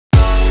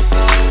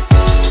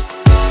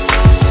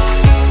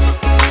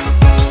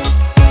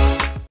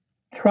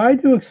try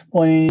to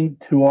explain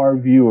to our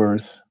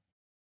viewers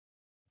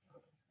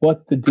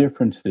what the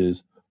difference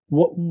is.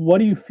 What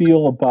do you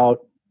feel about?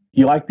 Do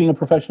you like being a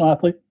professional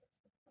athlete?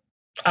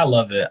 I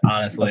love it,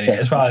 honestly. Okay.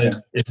 It's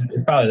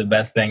probably the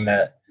best thing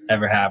that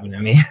ever happened to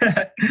me.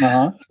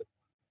 Uh-huh.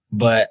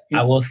 But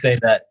I will say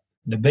that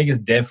the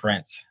biggest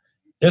difference,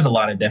 there's a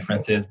lot of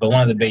differences, but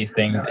one of the biggest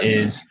things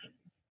is,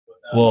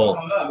 well,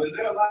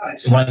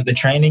 one of the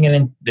training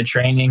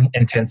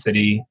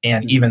intensity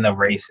and even the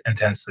race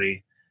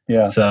intensity.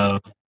 Yeah. So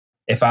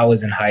if I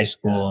was in high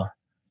school,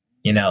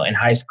 in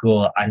high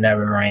school, I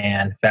never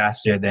ran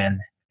faster than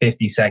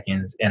 50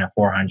 seconds in a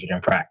 400 in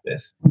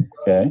practice.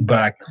 Okay. But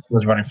I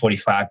was running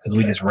 45 because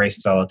we just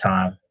raced all the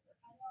time.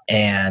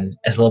 And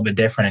it's a little bit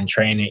different in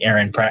training or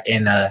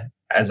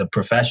as a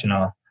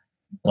professional.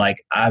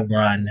 Like I've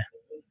run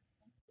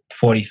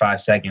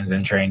 45 seconds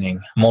in training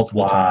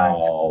multiple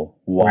times.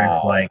 Where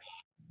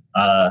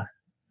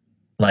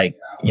it's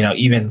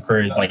even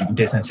for like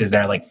distances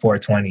that are like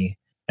 420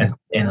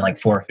 and like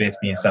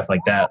 450 and stuff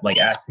like that. Like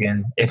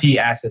if he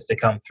asks us to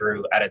come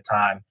through at a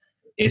time,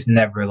 it's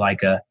never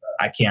like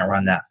I can't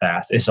run that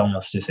fast. It's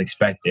almost just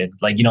expected.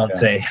 Like you don't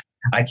say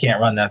I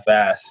can't run that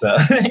fast. So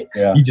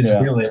you just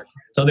feel it.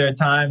 So there are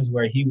times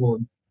where he will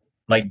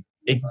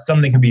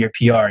something could be your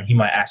PR and he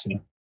might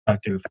actually come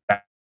through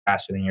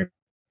faster than your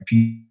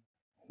PR.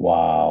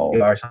 Wow.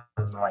 Or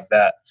something like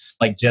that.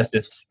 Like just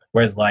this,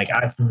 whereas like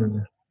I've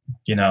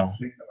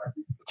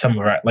some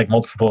of our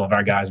multiple of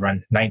our guys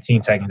run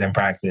 19 seconds in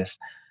practice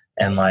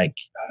and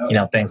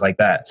things like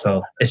that.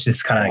 So it's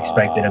just kind of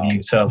expected of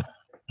you. So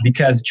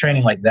because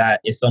training like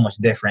that is so much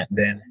different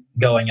than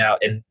going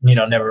out and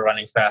never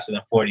running faster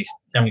than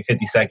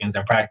 50 seconds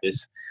in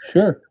practice.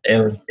 Sure.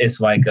 It's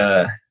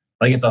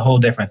it's a whole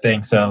different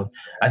thing. So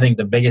I think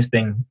the biggest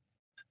thing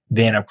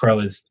being a pro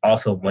is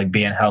also like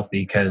being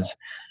healthy, because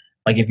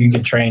if you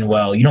can train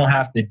well, you don't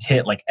have to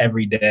hit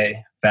every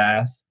day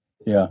fast.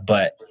 Yeah.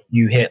 But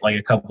you hit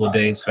a couple of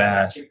days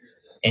fast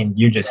and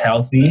you're just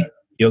healthy,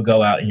 you'll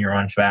go out and you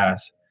run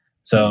fast.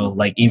 So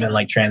even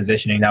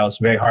transitioning, that was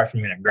very hard for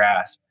me to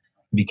grasp,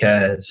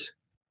 because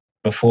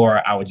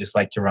before I would just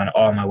like to run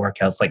all my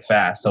workouts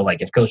fast. So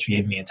if coach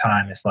gave me a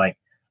time, it's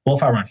well,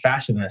 if I run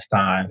faster than this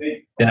time,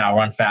 then I'll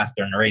run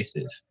faster in the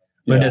races.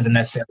 But it doesn't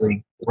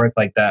necessarily work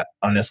like that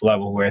on this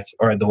level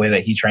or the way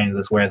that he trains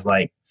us, where it's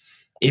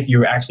if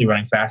you're actually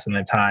running faster than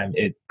the time,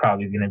 it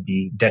probably is going to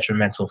be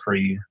detrimental for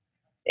you.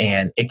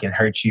 And it can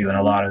hurt you in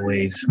a lot of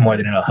ways more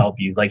than it'll help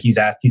you. He's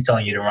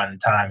telling you to run the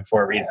time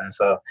for a reason.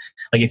 So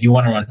if you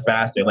want to run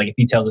faster, if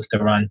he tells us to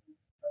run,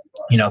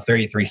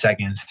 33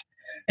 seconds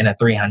in a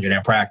 300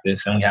 in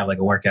practice and we have a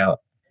workout,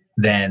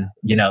 then,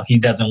 he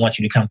doesn't want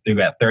you to come through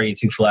at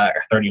 32 flat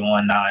or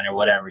 31.9 or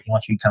whatever. He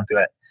wants you to come through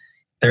at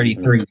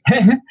 33.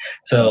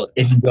 So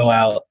if you go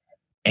out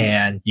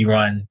and you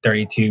run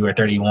 32 or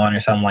 31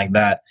 or something like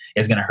that,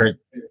 it's going to hurt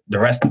the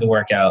rest of the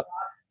workout,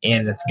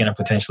 and it's going to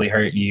potentially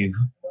hurt you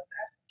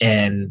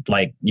and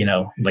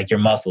your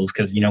muscles,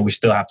 because we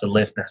still have to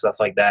lift and stuff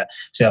like that.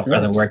 So have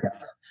other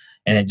workouts,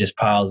 and it just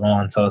piles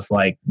on. So it's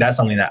that's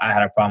something that I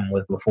had a problem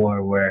with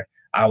before, where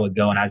I would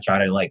go and I try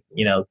to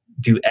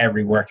do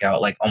every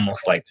workout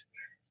almost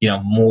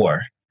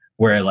more,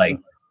 where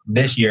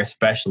this year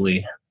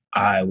especially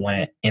I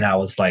went and I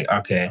was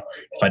okay,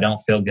 if I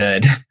don't feel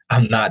good,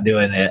 I'm not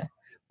doing it,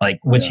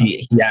 which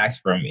he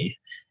asked from me.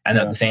 And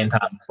at the same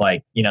time,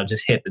 it's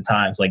just hit the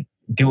times,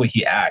 do what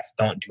he asked,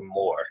 don't do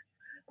more.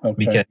 Okay.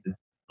 Because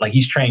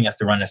he's training us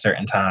to run a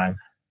certain time,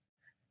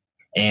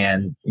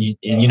 and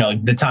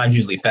the time's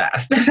usually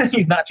fast.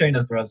 He's not training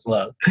us to run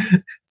slow.